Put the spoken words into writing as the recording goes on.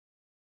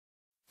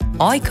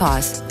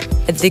oikos,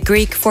 the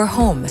Greek for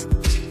home.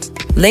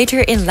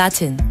 Later in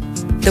Latin,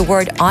 the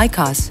word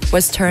oikos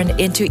was turned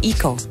into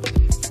eco.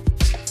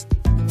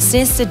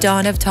 Since the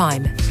dawn of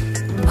time,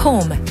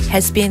 home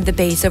has been the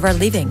base of our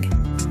living.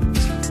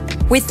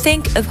 We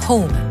think of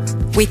home,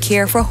 we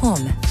care for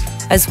home,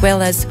 as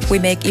well as we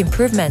make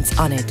improvements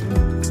on it.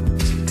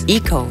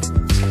 Eco.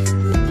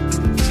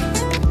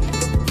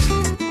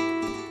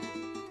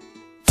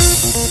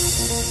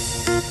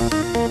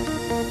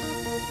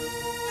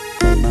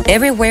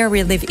 Everywhere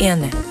we live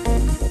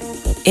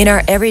in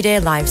our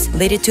everyday lives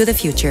leading to the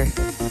future,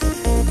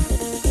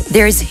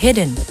 there is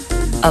hidden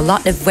a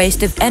lot of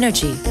waste of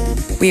energy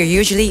we are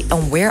usually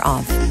unaware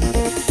of.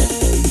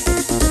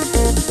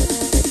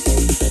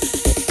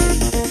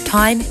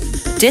 Time,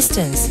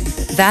 distance,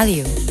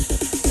 value.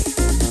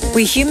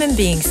 We human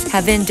beings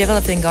have been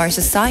developing our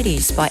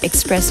societies by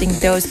expressing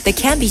those that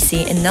can be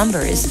seen in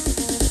numbers.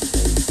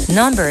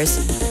 Numbers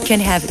can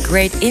have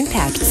great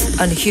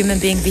impacts on human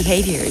being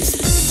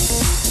behaviors.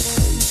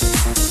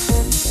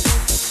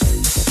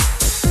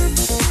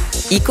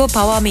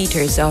 Eco-power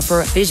meters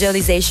offer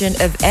visualization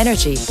of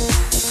energy.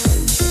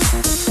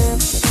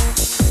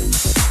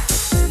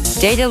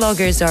 Data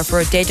loggers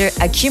offer data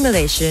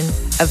accumulation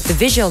of the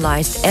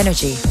visualized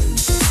energy.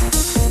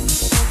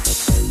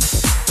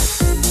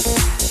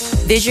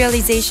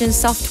 Visualization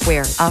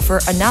software offer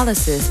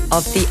analysis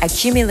of the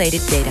accumulated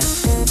data.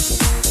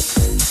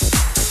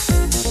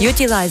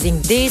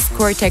 Utilizing these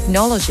core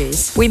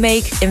technologies, we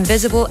make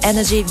invisible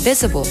energy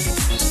visible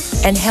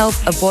and help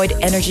avoid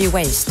energy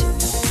waste.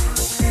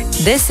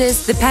 This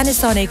is the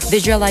Panasonic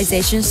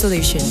Visualization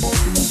Solution.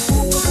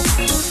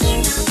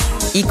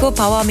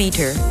 Eco-power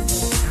meter.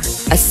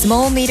 A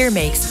small meter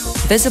makes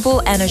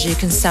visible energy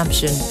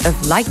consumption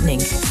of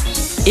lighting,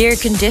 air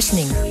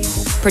conditioning,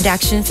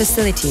 production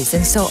facilities,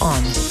 and so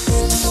on.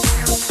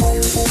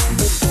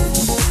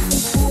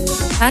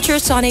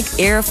 Panasonic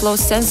airflow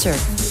sensor,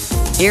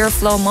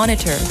 airflow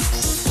monitor.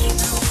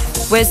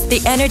 With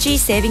the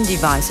energy-saving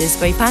devices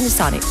by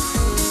Panasonic,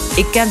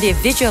 it can be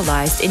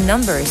visualized in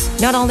numbers,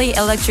 not only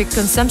electric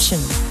consumption,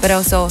 but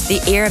also the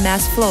air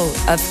mass flow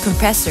of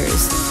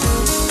compressors.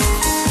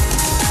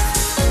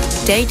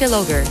 Data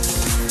logger.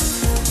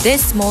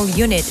 This small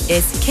unit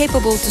is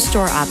capable to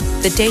store up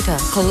the data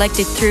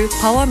collected through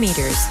power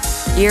meters,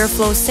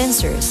 airflow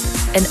sensors,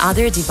 and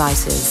other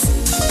devices.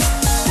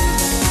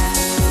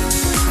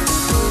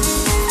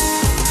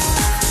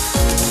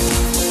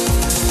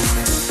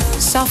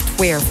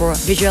 Software for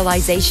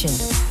visualization.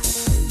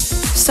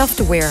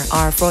 Software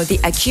are for the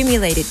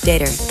accumulated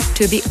data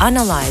to be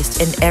analyzed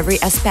in every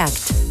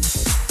aspect,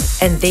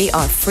 and they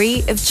are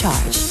free of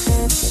charge.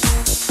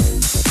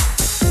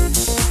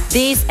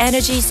 These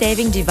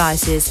energy-saving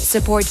devices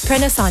support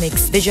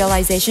Panasonic's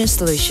visualization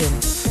solution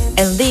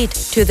and lead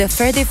to the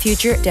further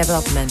future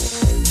development.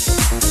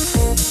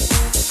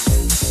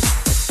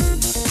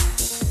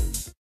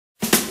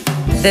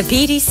 The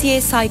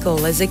PDCA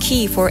cycle is a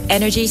key for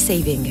energy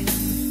saving.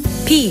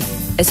 P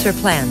is for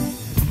plan.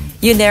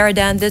 You narrow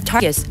down the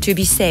targets to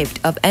be saved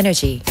of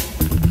energy.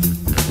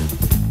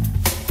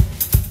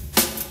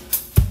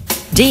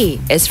 D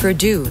is for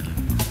do.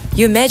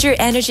 You measure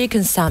energy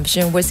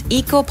consumption with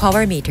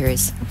eco-power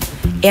meters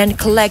and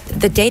collect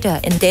the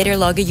data in data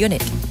logger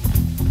unit.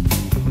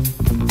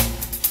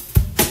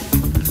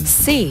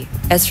 C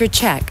is for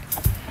check.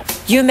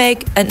 You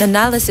make an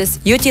analysis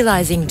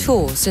utilizing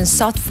tools and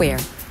software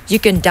you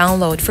can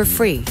download for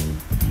free,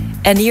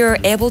 and you're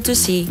able to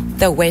see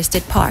the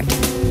wasted part.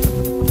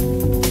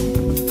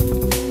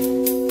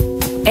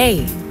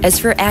 A is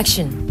for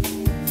action.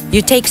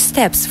 You take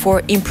steps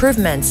for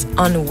improvements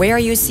on where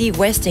you see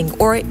wasting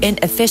or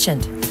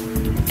inefficient.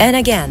 And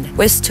again,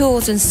 with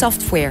tools and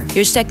software,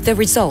 you check the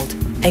result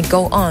and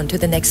go on to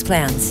the next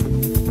plans.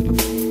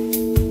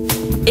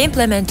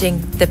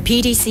 Implementing the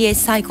PDCA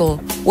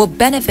cycle will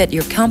benefit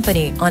your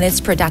company on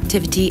its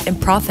productivity and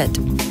profit.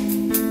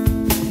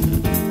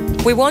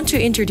 We want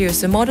to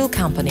introduce a model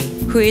company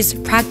who is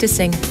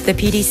practicing the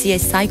PDCA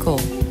cycle,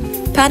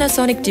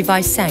 Panasonic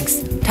Device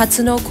Thanks,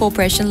 Tatsuno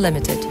Corporation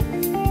Limited.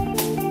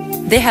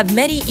 They have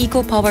many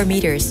eco-power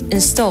meters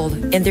installed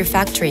in their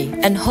factory,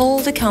 and whole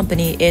the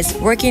company is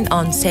working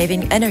on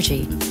saving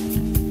energy.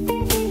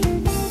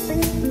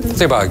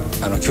 例えば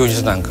休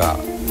日なんか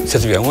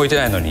設備が動いて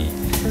ないのに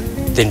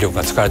電力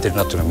が使われている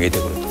なというのが見えて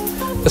くる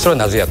と。でそれは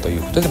なぜやとい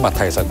うことで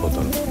対策を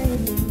取ると。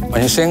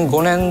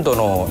2005年度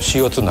の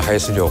CO2 の排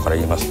出量から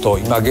言いますと、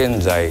今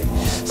現在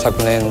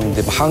昨年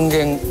で半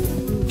減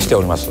して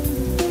おります。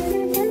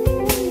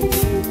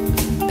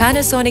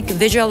Panasonic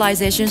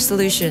Visualization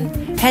Solution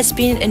has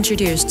been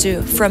introduced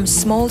to from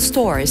small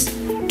stores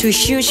to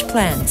huge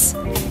plants,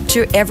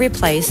 to every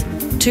place,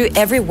 to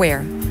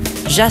everywhere,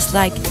 just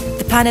like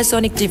the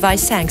Panasonic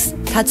Device Thanks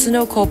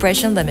Tatsuno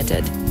Corporation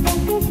Limited.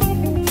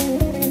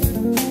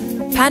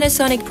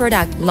 Panasonic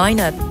product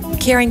lineup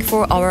caring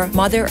for our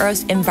Mother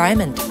Earth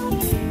environment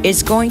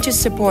is going to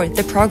support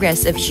the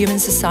progress of human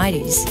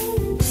societies.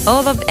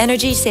 All of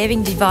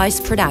energy-saving device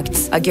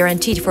products are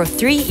guaranteed for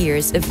 3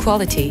 years of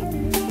quality,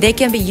 They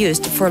can be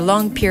used for a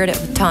long period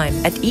of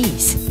time at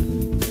ease.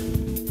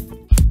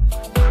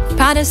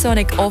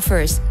 Panasonic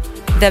offers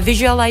the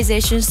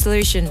visualization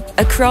solution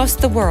across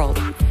the world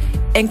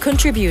and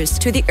contributes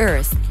to the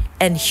Earth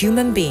and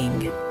human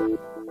being.